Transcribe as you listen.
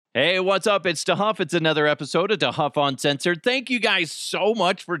Hey, what's up? It's DeHuff. It's another episode of DeHuff Uncensored. Thank you guys so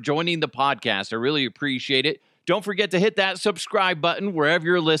much for joining the podcast. I really appreciate it. Don't forget to hit that subscribe button wherever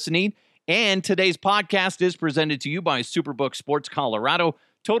you're listening. And today's podcast is presented to you by Superbook Sports Colorado,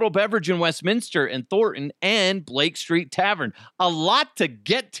 Total Beverage in Westminster and Thornton, and Blake Street Tavern. A lot to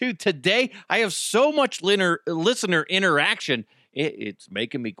get to today. I have so much listener interaction. It's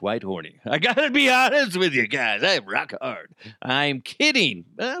making me quite horny. I gotta be honest with you guys. I rock hard. I'm kidding.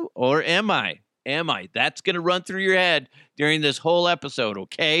 Or am I? That's gonna run through your head during this whole episode,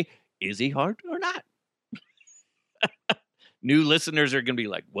 okay? Is he hard or not? New listeners are gonna be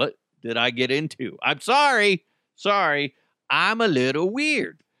like, what did I get into? I'm sorry. I'm a little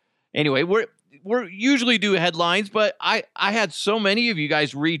weird. Anyway, we're usually do headlines, but I had so many of you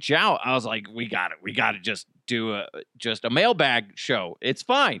guys reach out. I was like, we got to just do a mailbag show. It's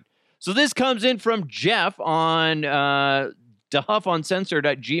fine. So this comes in from Jeff on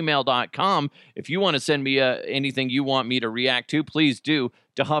DeHuffUncensored@gmail.com. If you want to send me anything you want me to react to, please do.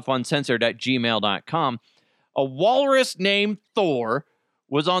 DeHuffUncensored@gmail.com. A walrus named Thor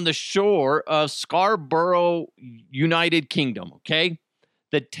was on the shore of Scarborough, United Kingdom, okay?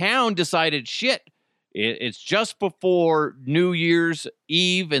 The town decided, shit, it's just before New Year's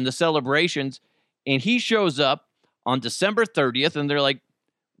Eve and the celebrations, and he shows up on December 30th, and they're like,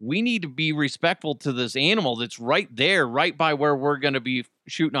 we need to be respectful to this animal that's right there, right by where we're going to be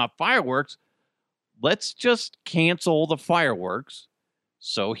shooting off fireworks. Let's just cancel the fireworks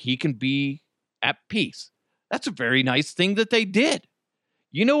so he can be at peace. That's a very nice thing that they did.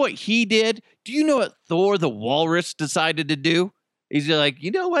 You know what he did? Do you know what Thor the Walrus decided to do? He's like, you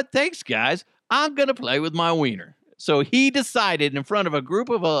know what? Thanks, guys. I'm going to play with my wiener. So he decided in front of a group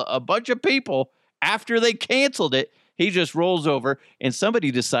of a bunch of people, after they canceled it, he just rolls over and somebody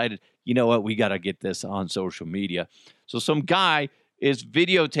decided, you know what? We got to get this on social media. So some guy is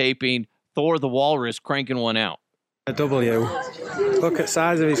videotaping Thor the Walrus cranking one out. A W. Look at the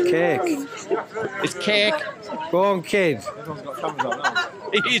size of his cake. His cake. Go on, kid.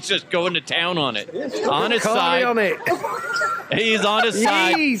 He's just going to town on it. On his Call side. me on it. He's on his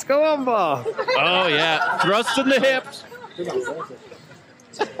side. Jeez, go on, boy. Oh, yeah. Thrust in the hips.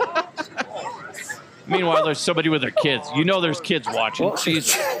 Meanwhile, there's somebody with their kids. You know there's kids watching. What?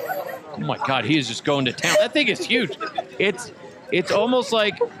 Jesus. Oh, my God. He is just going to town. That thing is huge. It's almost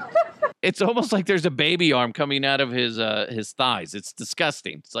like there's a baby arm coming out of his thighs. It's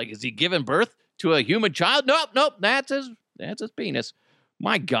disgusting. It's like, is he giving birth to a human child? Nope. That's his penis.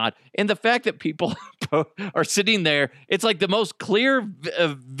 My God. And the fact that people are sitting there, it's like the most clear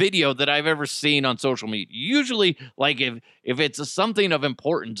video that I've ever seen on social media. Usually, like if it's something of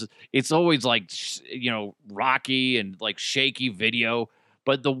importance, it's always like, rocky and like shaky video.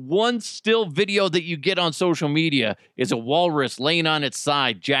 But the one still video that you get on social media is a walrus laying on its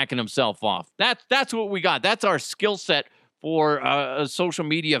side, jacking himself off. That's what we got. That's our skill set for social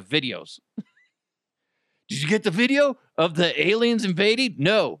media videos. Did you get the video of the aliens invading?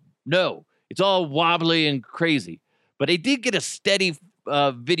 No. It's all wobbly and crazy. But I did get a steady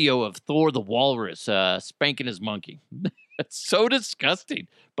video of Thor the Walrus spanking his monkey. It's so disgusting,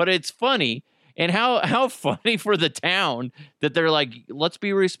 but it's funny. And how funny for the town that they're like, let's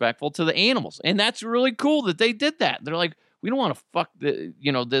be respectful to the animals. And that's really cool that they did that. They're like, we don't want to fuck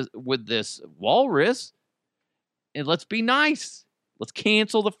with this walrus. And let's be nice. Let's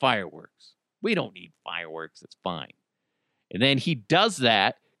cancel the fireworks. We don't need fireworks. It's fine. And then he does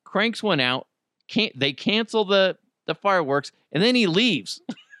that, cranks one out. They cancel the fireworks, and then he leaves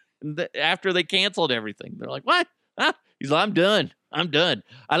after they canceled everything. They're like, what? Huh? He's like, I'm done.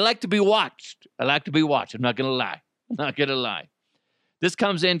 I like to be watched. I'm not going to lie. This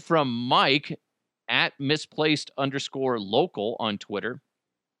comes in from Mike at misplaced_local on Twitter.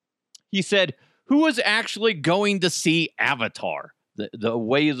 He said, who is actually going to see Avatar? The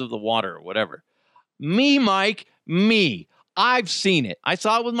waves of the water or whatever. Me, Mike, me. I've seen it. I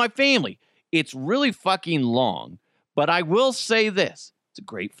saw it with my family. It's really fucking long, but I will say this. It's a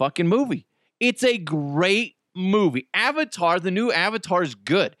great fucking movie. It's a great movie. Avatar, the new Avatar is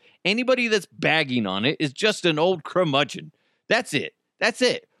good. Anybody that's bagging on it is just an old curmudgeon. That's it.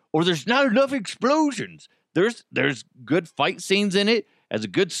 Or there's not enough explosions. There's good fight scenes in it. Has a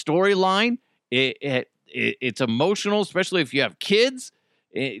good storyline. It's emotional, especially if you have kids,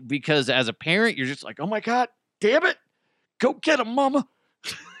 because as a parent, you're just like, oh my God, damn it. Go get him, mama.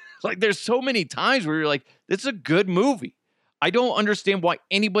 Like there's so many times where you're like, this is a good movie. I don't understand why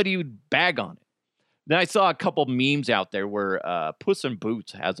anybody would bag on it. Then I saw a couple memes out there where Puss in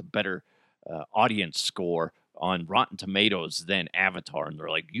Boots has a better audience score on Rotten Tomatoes than Avatar. And they're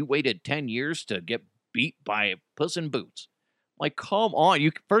like, you waited 10 years to get beat by Puss in Boots. Like, come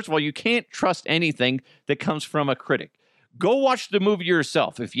on. First of all, you can't trust anything that comes from a critic. Go watch the movie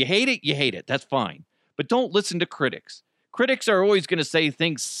yourself. If you hate it, you hate it. That's fine. But don't listen to critics. Critics are always going to say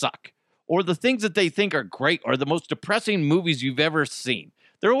things suck, or the things that they think are great are the most depressing movies you've ever seen.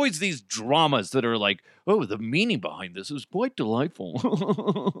 There are always these dramas that are like, oh, the meaning behind this is quite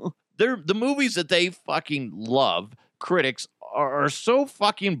delightful. They're the movies that they fucking love. Critics are so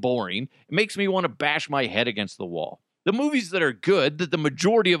fucking boring. It makes me want to bash my head against the wall. The movies that are good, that the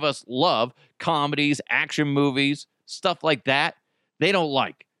majority of us love, comedies, action movies, stuff like that, they don't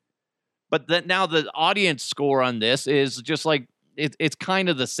like. But now the audience score on this is just like, it's kind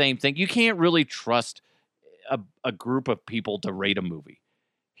of the same thing. You can't really trust a group of people to rate a movie.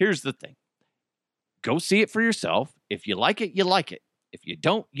 Here's the thing. Go see it for yourself. If you like it, you like it. If you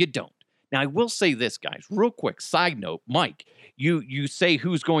don't, you don't. Now, I will say this, guys, real quick. Side note, Mike, you say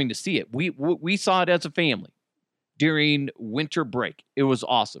who's going to see it. We saw it as a family during winter break. It was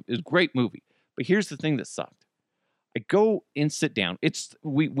awesome. It was a great movie. But here's the thing that sucked. I go and sit down.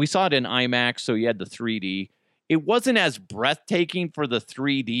 We saw it in IMAX, so you had the 3D. It wasn't as breathtaking for the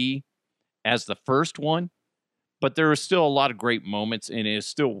 3D as the first one, but there are still a lot of great moments, and it is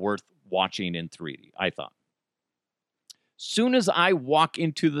still worth watching in 3D, I thought. Soon as I walk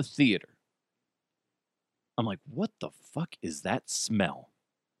into the theater, I'm like, what the fuck is that smell?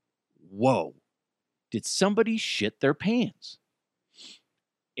 Whoa. Did somebody shit their pants?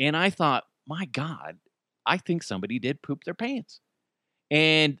 And I thought, my God, I think somebody did poop their pants.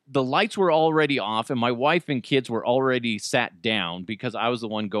 And the lights were already off, and my wife and kids were already sat down because I was the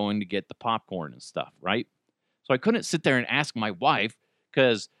one going to get the popcorn and stuff, right? So I couldn't sit there and ask my wife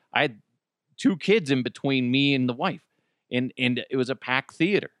because I had 2 kids in between me and the wife. And it was a packed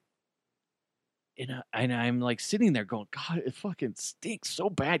theater. And I'm like sitting there going, God, it fucking stinks so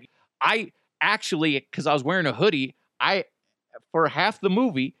bad. I actually, because I was wearing a hoodie, for half the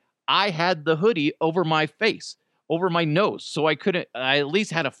movie, I had the hoodie over my face, over my nose. So I at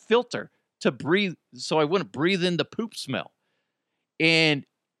least had a filter to breathe, so I wouldn't breathe in the poop smell. And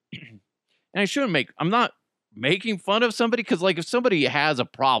I'm not making fun of somebody, because like if somebody has a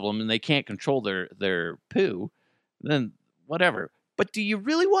problem and they can't control their poo, then whatever. But do you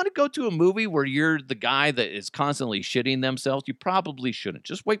really want to go to a movie where you're the guy that is constantly shitting themselves? You probably shouldn't.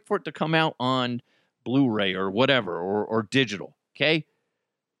 Just wait for it to come out on Blu-ray or whatever, or digital, okay?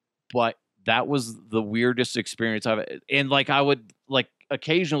 But that was the weirdest experience I've... And like I would like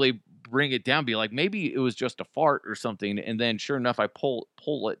occasionally bring it down, be like, maybe it was just a fart or something, and then sure enough, I pull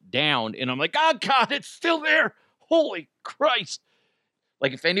it down, and I'm like, oh God, it's still there! Holy Christ!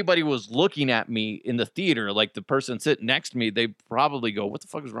 Like, if anybody was looking at me in the theater, like the person sitting next to me, they'd probably go, what the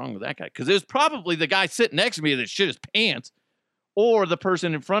fuck is wrong with that guy? Because it was probably the guy sitting next to me that shit his pants, or the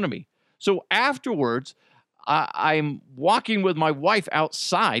person in front of me. So afterwards, I'm walking with my wife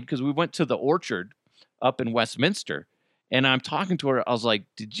outside, because we went to the Orchard up in Westminster, and I'm talking to her. I was like,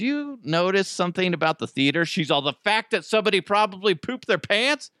 did you notice something about the theater? She's all, the fact that somebody probably pooped their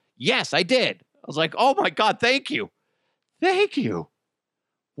pants? Yes, I did. I was like, oh my God, thank you. Thank you.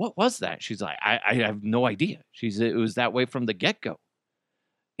 What was that? She's like, I have no idea. It was that way from the get-go.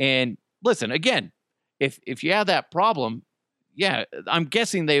 And listen, again, if you have that problem, yeah, I'm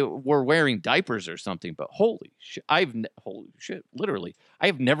guessing they were wearing diapers or something, but holy shit, literally, I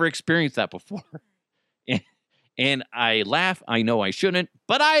have never experienced that before. And I laugh. I know I shouldn't,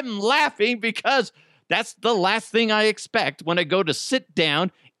 but I'm laughing because that's the last thing I expect when I go to sit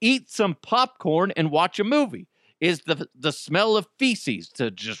down, eat some popcorn, and watch a movie. Is the smell of feces to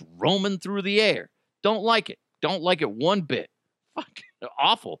just roaming through the air. Don't like it. Don't like it one bit. Fucking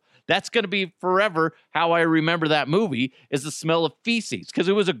awful. That's going to be forever how I remember that movie, is the smell of feces, because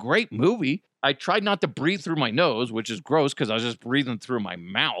it was a great movie. I tried not to breathe through my nose, which is gross because I was just breathing through my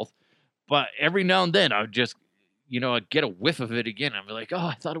mouth. But every now and then I would just, I'd get a whiff of it again. I'd be like, oh,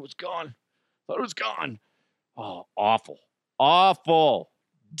 I thought it was gone. Oh, awful. Awful.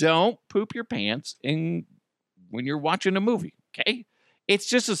 Don't poop your pants when you're watching a movie, okay? It's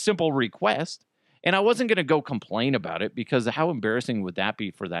just a simple request. And I wasn't going to go complain about it, because how embarrassing would that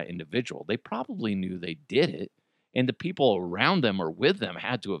be for that individual? They probably knew they did it, and the people around them or with them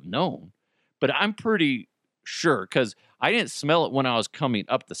had to have known. But I'm pretty sure, because I didn't smell it when I was coming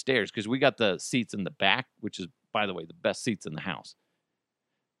up the stairs, because we got the seats in the back, which is, by the way, the best seats in the house.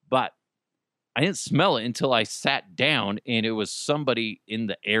 But I didn't smell it until I sat down, and it was somebody in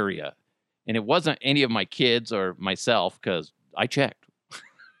the area. And it wasn't any of my kids or myself, because I checked.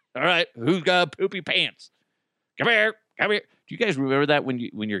 All right, who's got poopy pants? Come here. Do you guys remember that when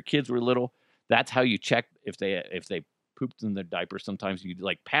your kids were little? That's how you check if they pooped in their diaper. Sometimes you'd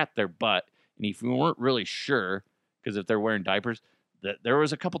like pat their butt, and if you weren't really sure, because if they're wearing diapers, there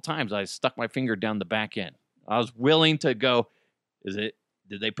was a couple times I stuck my finger down the back end. I was willing to go, did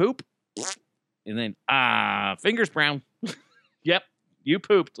they poop? And then, fingers brown. Yep, you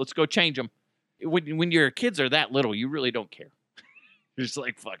pooped. Let's go change them. When your kids are that little, you really don't care. You're just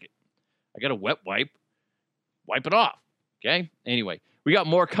like, fuck it. I got a wet wipe. Wipe it off. Okay? Anyway, we got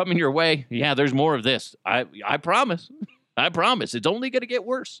more coming your way. Yeah, there's more of this. I promise. I promise. It's only going to get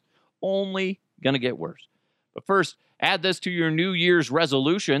worse. Only going to get worse. But first, add this to your New Year's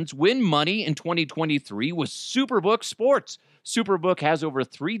resolutions. Win money in 2023 with Superbook Sports. Superbook has over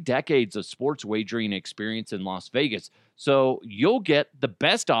 3 decades of sports wagering experience in Las Vegas, so you'll get the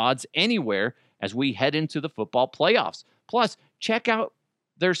best odds anywhere as we head into the football playoffs. Plus, check out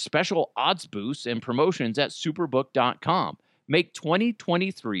their special odds boosts and promotions at superbook.com. Make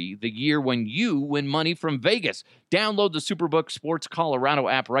 2023 the year when you win money from Vegas. Download the Superbook Sports Colorado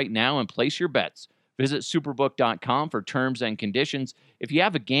app right now and place your bets. Visit superbook.com for terms and conditions. If you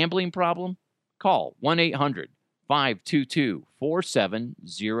have a gambling problem, call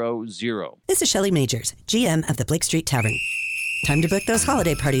 1-800-522-4700. This is Shelley Majors, GM of the Blake Street Tavern. Time to book those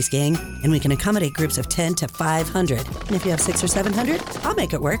holiday parties, gang, and we can accommodate groups of 10 to 500. And if you have 600 or 700, I'll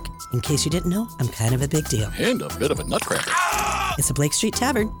make it work. In case you didn't know, I'm kind of a big deal. And a bit of a nutcracker. It's the Blake Street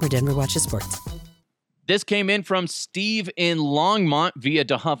Tavern, where Denver watches sports. This came in from Steve in Longmont via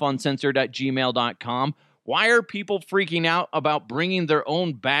dehuffuncensored@gmail.com. Why are people freaking out about bringing their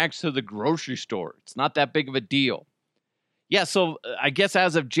own bags to the grocery store? It's not that big of a deal. Yeah, so I guess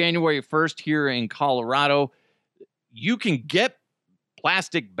as of January 1st here in Colorado, you can get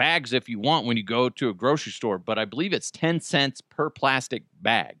plastic bags if you want when you go to a grocery store, but I believe it's 10 cents per plastic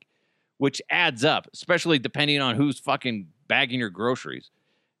bag, which adds up, especially depending on who's fucking bagging your groceries,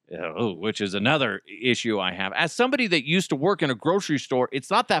 which is another issue I have. As somebody that used to work in a grocery store, it's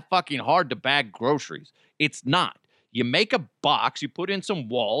not that fucking hard to bag groceries. It's not. You make a box, you put in some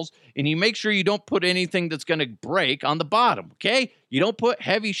walls, and you make sure you don't put anything that's going to break on the bottom, okay? You don't put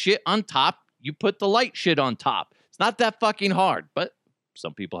heavy shit on top. You put the light shit on top. It's not that fucking hard, but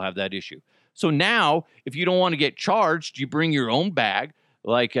some people have that issue. So now, if you don't want to get charged, you bring your own bag,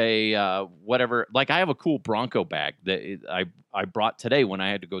 like a whatever. Like I have a cool Bronco bag that I brought today when I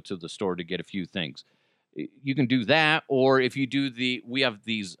had to go to the store to get a few things. You can do that, or if you do we have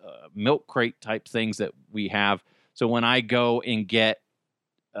these milk crate type things that we have. So when I go and get,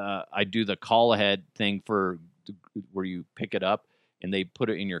 I do the call ahead thing for where you pick it up and they put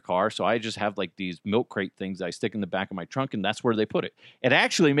it in your car. So I just have like these milk crate things I stick in the back of my trunk, and that's where they put it. It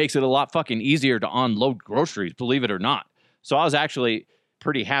actually makes it a lot fucking easier to unload groceries, believe it or not. So I was actually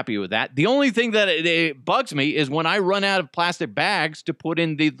pretty happy with that. The only thing that it bugs me is when I run out of plastic bags to put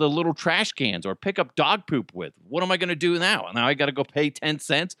in the little trash cans or pick up dog poop with. What am I going to do now? Now I got to go pay 10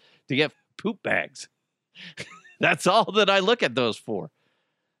 cents to get poop bags. That's all that I look at those for.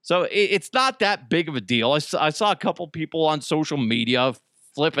 So it's not that big of a deal. I saw a couple people on social media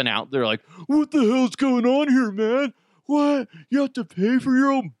flipping out. They're like, what the hell's going on here, man? What? You have to pay for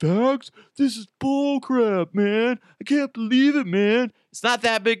your own bags? This is bull crap, man. I can't believe it, man. It's not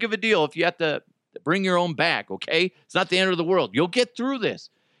that big of a deal if you have to bring your own bag, okay? It's not the end of the world. You'll get through this.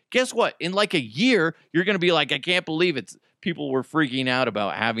 Guess what? In like a year, you're going to be like, I can't believe it. People were freaking out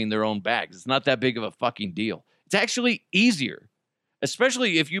about having their own bags. It's not that big of a fucking deal. It's actually easier,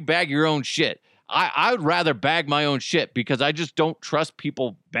 especially if you bag your own shit. I would rather bag my own shit because I just don't trust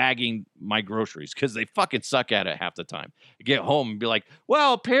people bagging my groceries because they fucking suck at it half the time. I get home and be like,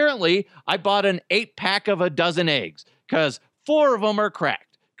 well, apparently I bought an 8-pack of a dozen eggs because 4 of them are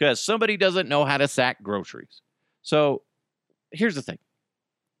cracked because somebody doesn't know how to sack groceries. So here's the thing.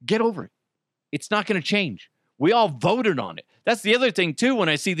 Get over it. It's not going to change. We all voted on it. That's the other thing, too, when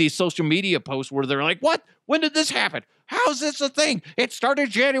I see these social media posts where they're like, what? When did this happen? How is this a thing? It started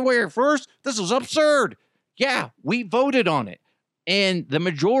January 1st. This is absurd. Yeah, we voted on it. And the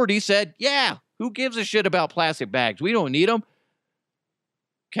majority said, yeah, who gives a shit about plastic bags? We don't need them.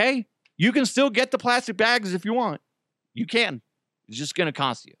 Okay? You can still get the plastic bags if you want. You can. It's just going to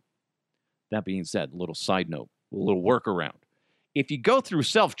cost you. That being said, a little side note, a little workaround. If you go through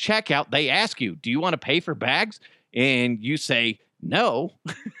self-checkout, they ask you, do you want to pay for bags? And you say, no.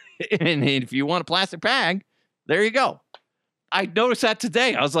 And if you want a plastic bag, there you go. I noticed that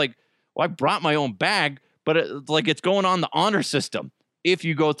today. I was like, well, I brought my own bag, but it's going on the honor system if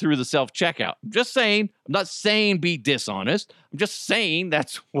you go through the self-checkout. I'm just saying, I'm not saying be dishonest. I'm just saying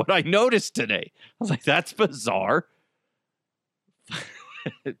that's what I noticed today. I was like, that's bizarre.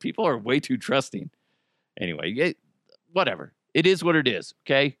 People are way too trusting. Anyway, whatever. It is what it is,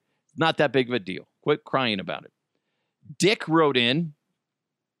 okay? Not that big of a deal. Quit crying about it. Dick wrote in.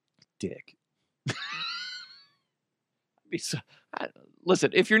 Dick.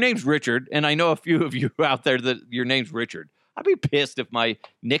 Listen, if your name's Richard, and I know a few of you out there that your name's Richard, I'd be pissed if my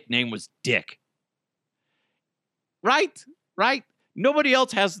nickname was Dick. Right? Nobody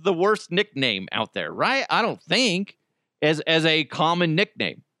else has the worst nickname out there, right? I don't think as a common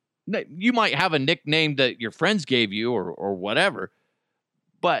nickname. You might have a nickname that your friends gave you or whatever,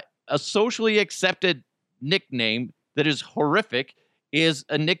 but a socially accepted nickname that is horrific is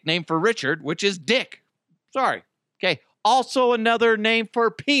a nickname for Richard, which is Dick. Sorry. Okay. Also another name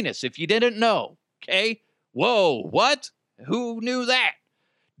for penis, if you didn't know. Okay. Whoa, what? Who knew that?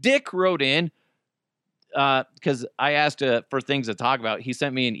 Dick wrote in, because I asked for things to talk about. He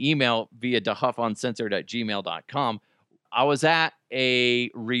sent me an email via dehuffuncensored@gmail.com. I was at a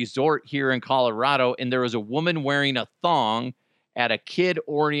resort here in Colorado, and there was a woman wearing a thong at a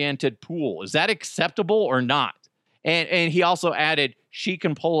kid-oriented pool. Is that acceptable or not? And he also added, she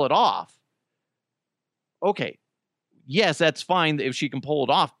can pull it off. Okay. Yes, that's fine if she can pull it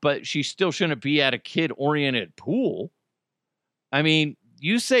off, but she still shouldn't be at a kid-oriented pool. I mean,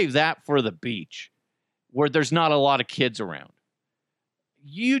 you save that for the beach where there's not a lot of kids around.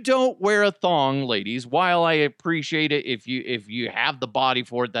 You don't wear a thong, ladies. While I appreciate it, if you have the body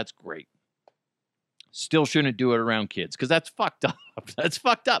for it, that's great. Still shouldn't do it around kids because that's fucked up. That's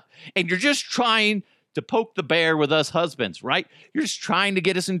fucked up. And you're just trying to poke the bear with us husbands, right? You're just trying to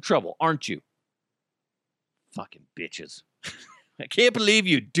get us in trouble, aren't you? Fucking bitches. I can't believe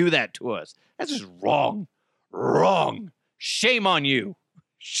you do that to us. That's just wrong. Wrong. Shame on you.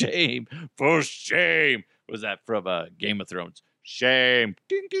 Shame for shame. Was that from Game of Thrones? Shame.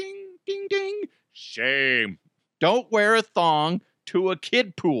 Ding, ding, ding, ding. Shame. Don't wear a thong to a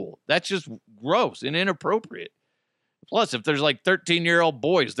kid pool. That's just gross and inappropriate. Plus, if there's like 13-year-old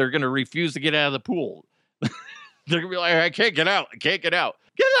boys, they're going to refuse to get out of the pool. They're going to be like, I can't get out. I can't get out.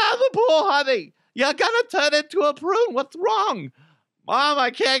 Get out of the pool, honey. You got to turn into a prune. What's wrong? Mom, I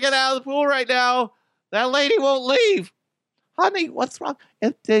can't get out of the pool right now. That lady won't leave. Honey, what's wrong?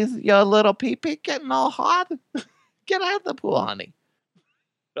 Is your little pee-pee getting all hot? Get out of the pool, honey.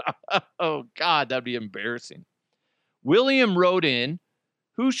 Oh, God, that'd be embarrassing. William wrote in,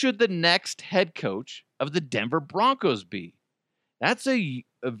 who should the next head coach of the Denver Broncos be? That's a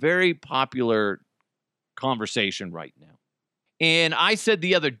very popular conversation right now. And I said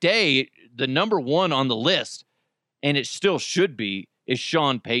the other day, the number one on the list, and it still should be, is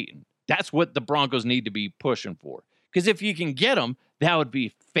Sean Payton. That's what the Broncos need to be pushing for. Because if you can get him, that would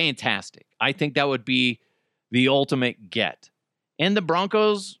be fantastic. I think that would be the ultimate get. And the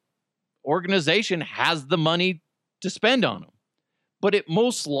Broncos organization has the money to spend on him. But it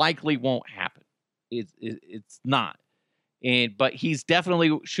most likely won't happen. It's not. But he's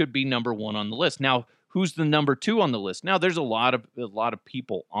definitely should be number one on the list. Now, who's the number two on the list? Now, there's a lot of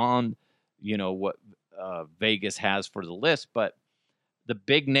people on, what Vegas has for the list, but the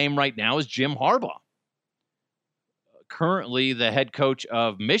big name right now is Jim Harbaugh, currently the head coach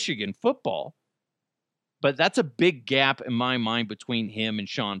of Michigan football. But that's a big gap in my mind between him and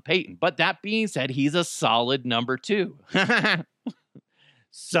Sean Payton. But that being said, he's a solid number two.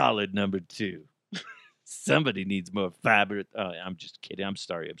 Solid number two. Somebody needs more fiber. Oh, I'm just kidding. I'm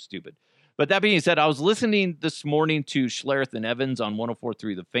sorry. I'm stupid. But that being said, I was listening this morning to Schlereth and Evans on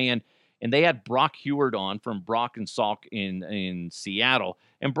 104.3 The Fan, and they had Brock Heward on from Brock and Salk in Seattle.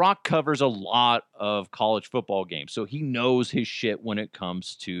 And Brock covers a lot of college football games, so he knows his shit when it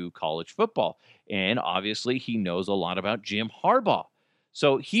comes to college football. And obviously, he knows a lot about Jim Harbaugh.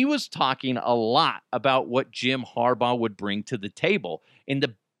 So he was talking a lot about what Jim Harbaugh would bring to the table. And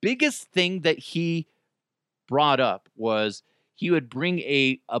the biggest thing that he brought up was he would bring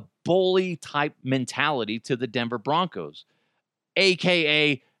a bully-type mentality to the Denver Broncos,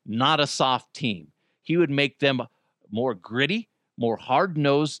 a.k.a. not a soft team. He would make them more gritty, more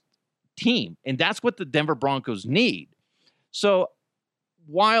hard-nosed team. And that's what the Denver Broncos need. So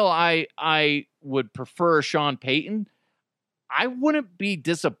while I would prefer Sean Payton, I wouldn't be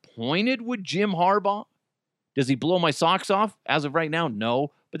disappointed with Jim Harbaugh. Does he blow my socks off? As of right now,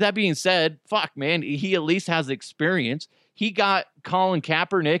 no. But that being said, fuck, man, he at least has experience. He got Colin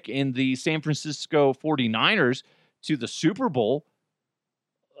Kaepernick in the San Francisco 49ers to the Super Bowl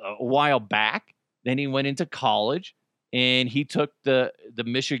a while back. Then he went into college, and he took the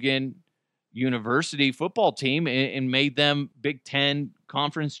Michigan University football team and made them Big Ten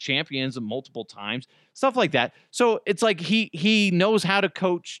conference champions multiple times, stuff like that. So it's like he knows how to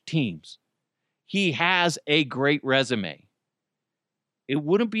coach teams. He has a great resume. It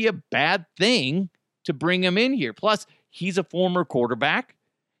wouldn't be a bad thing to bring him in here. Plus, he's a former quarterback,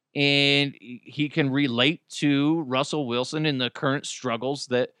 and he can relate to Russell Wilson in the current struggles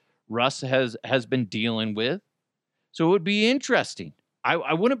that Russ has been dealing with. So it would be interesting.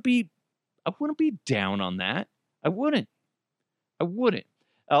 I wouldn't be down on that. I wouldn't. A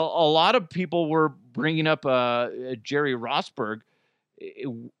lot of people were bringing up Jerry Rosburg,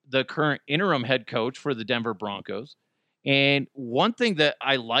 the current interim head coach for the Denver Broncos. And one thing that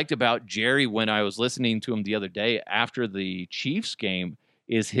I liked about Jerry when I was listening to him the other day after the Chiefs game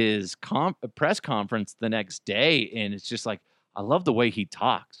is his press conference the next day. And it's just like, I love the way he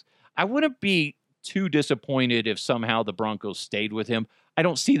talks. I wouldn't be too disappointed if somehow the Broncos stayed with him. I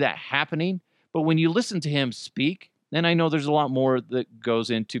don't see that happening. But when you listen to him speak, then I know there's a lot more that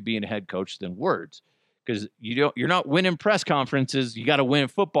goes into being a head coach than words. Because you're not winning press conferences, you got to win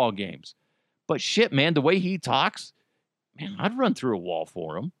football games. But shit, man, the way he talks, man, I'd run through a wall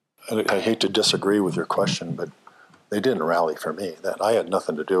for him. I hate to disagree with your question, but they didn't rally for me. That I had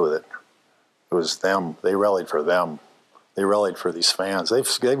nothing to do with it. It was them. They rallied for them. They rallied for these fans.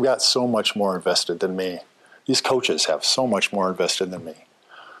 They've got so much more invested than me. These coaches have so much more invested than me.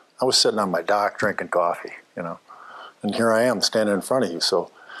 I was sitting on my dock drinking coffee, and here I am standing in front of you. So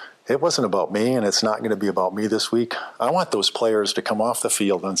it wasn't about me, and it's not going to be about me this week. I want those players to come off the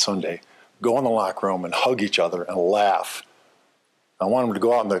field on Sunday, go in the locker room and hug each other and laugh. I want them to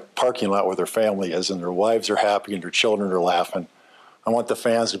go out in the parking lot where their family is and their wives are happy and their children are laughing. I want the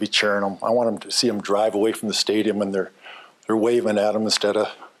fans to be cheering them. I want them to see them drive away from the stadium and they're waving at them instead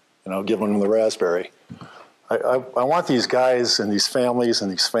of, giving them the raspberry. I want these guys and these families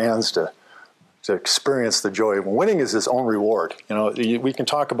and these fans to experience the joy. Winning is its own reward. We can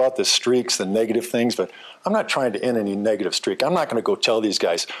talk about the streaks, the negative things, but I'm not trying to end any negative streak. I'm not going to go tell these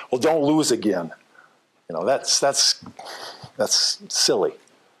guys, well, don't lose again. That's silly.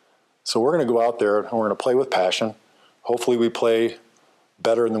 So we're going to go out there and we're going to play with passion. Hopefully we play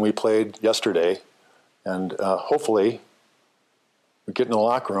better than we played yesterday. And hopefully we get in the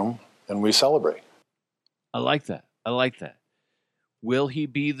locker room and we celebrate. I like that. Will he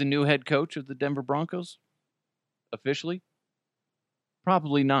be the new head coach of the Denver Broncos officially?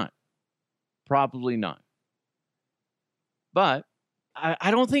 Probably not. But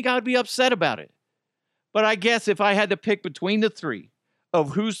I don't think I would be upset about it. But I guess if I had to pick between the three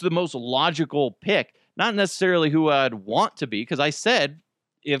of who's the most logical pick, not necessarily who I'd want to be, because I said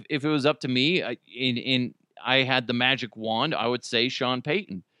if it was up to me and I had the magic wand, I would say Sean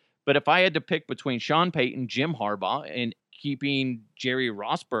Payton. But if I had to pick between Sean Payton, Jim Harbaugh, and keeping Jerry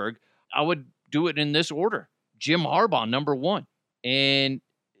Rosburg, I would do it in this order. Jim Harbaugh, number one. And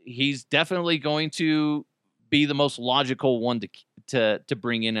he's definitely going to be the most logical one to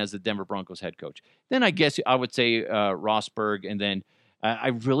bring in as the Denver Broncos head coach. Then I guess I would say Rosburg, and then I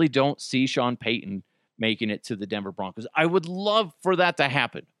really don't see Sean Payton making it to the Denver Broncos. I would love for that to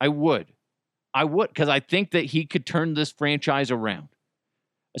happen. I would, because I think that he could turn this franchise around,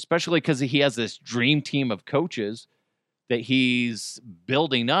 especially because he has this dream team of coaches that he's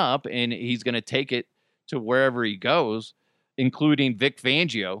building up, and he's going to take it to wherever he goes, including Vic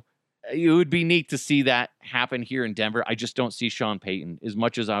Fangio. It would be neat to see that happen here in Denver. I just don't see Sean Payton. As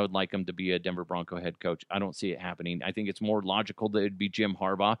much as I would like him to be a Denver Bronco head coach, I don't see it happening. I think it's more logical that it'd be Jim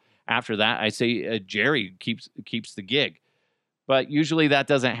Harbaugh. After that, I say Jerry keeps the gig. But usually that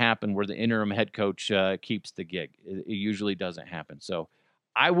doesn't happen where the interim head coach keeps the gig. It usually doesn't happen. So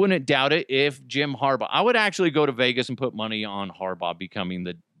I wouldn't doubt it if Jim Harbaugh. I would actually go to Vegas and put money on Harbaugh becoming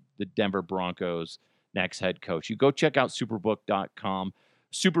the Denver Broncos next head coach. You go check out superbook.com.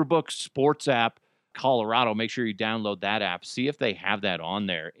 Superbook Sports app, Colorado. Make sure you download that app. See if they have that on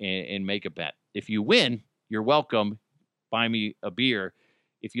there and make a bet. If you win, you're welcome. Buy me a beer.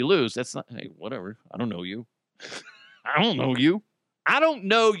 If you lose, that's not, hey, whatever. I don't know you. I don't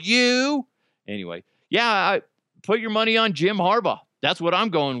know you. Anyway, put your money on Jim Harbaugh. That's what I'm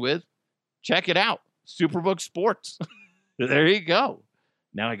going with. Check it out. Superbook Sports. There you go.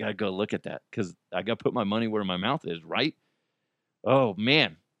 Now I got to go look at that because I got to put my money where my mouth is, right? Oh,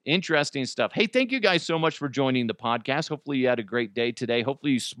 man. Interesting stuff. Hey, thank you guys so much for joining the podcast. Hopefully you had a great day today.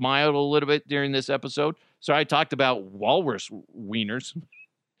 Hopefully you smiled a little bit during this episode. So I talked about walrus wieners.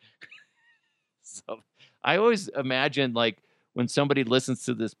 So I always imagine, like, when somebody listens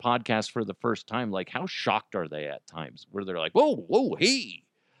to this podcast for the first time, like, how shocked are they at times where they're like, whoa, hey.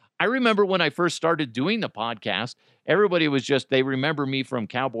 I remember when I first started doing the podcast, everybody was they remember me from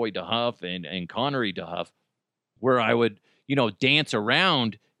Cowboy DeHuff and Connery DeHuff, where I would, dance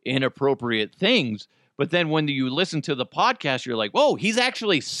around inappropriate things. But then when you listen to the podcast, you're like, whoa, he's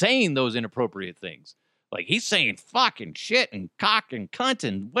actually saying those inappropriate things. Like, he's saying fuck and shit and cock and cunt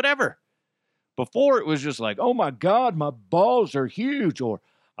and whatever. Before, it was just like, oh, my God, my balls are huge. Or,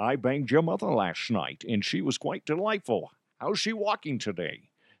 I banged your mother last night, and she was quite delightful. How's she walking today?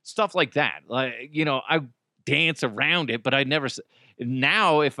 Stuff like that. Like, dance around it, but I never.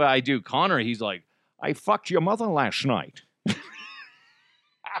 Now, if I do Connor, he's like, I fucked your mother last night.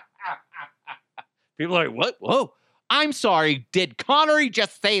 People are like, what? Whoa. I'm sorry. Did Connery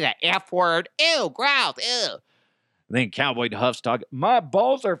just say the F word? Ew, gross, ew. And then Cowboy Huff's talking, my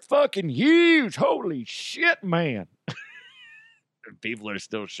balls are fucking huge. Holy shit, man. People are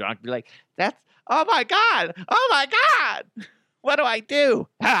still shocked. Be like, oh my God. Oh my God. What do I do?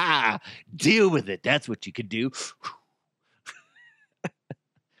 Deal with it. That's what you could do.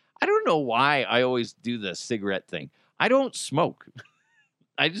 I don't know why I always do the cigarette thing. I don't smoke.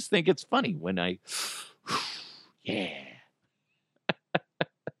 I just think it's funny when I, yeah.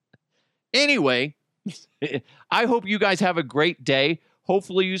 Anyway, I hope you guys have a great day.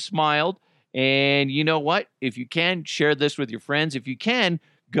 Hopefully you smiled. And you know what? If you can, share this with your friends. If you can,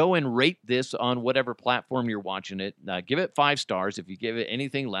 go and rate this on whatever platform you're watching it. Give it 5 stars. If you give it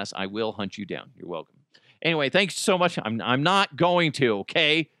anything less, I will hunt you down. You're welcome. Anyway, thanks so much. I'm not going to,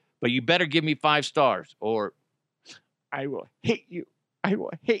 okay? But you better give me 5 stars or I will hate you. I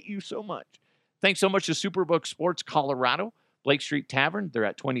will hate you so much. Thanks so much to Superbook Sports Colorado, Blake Street Tavern. They're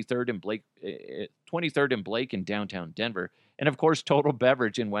at 23rd and Blake in downtown Denver. And, of course, Total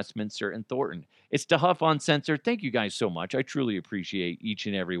Beverage in Westminster and Thornton. It's DeHuff Uncensored. Thank you guys so much. I truly appreciate each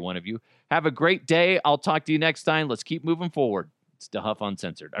and every one of you. Have a great day. I'll talk to you next time. Let's keep moving forward. It's DeHuff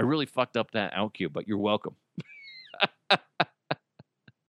Uncensored. I really fucked up that out cue, but you're welcome.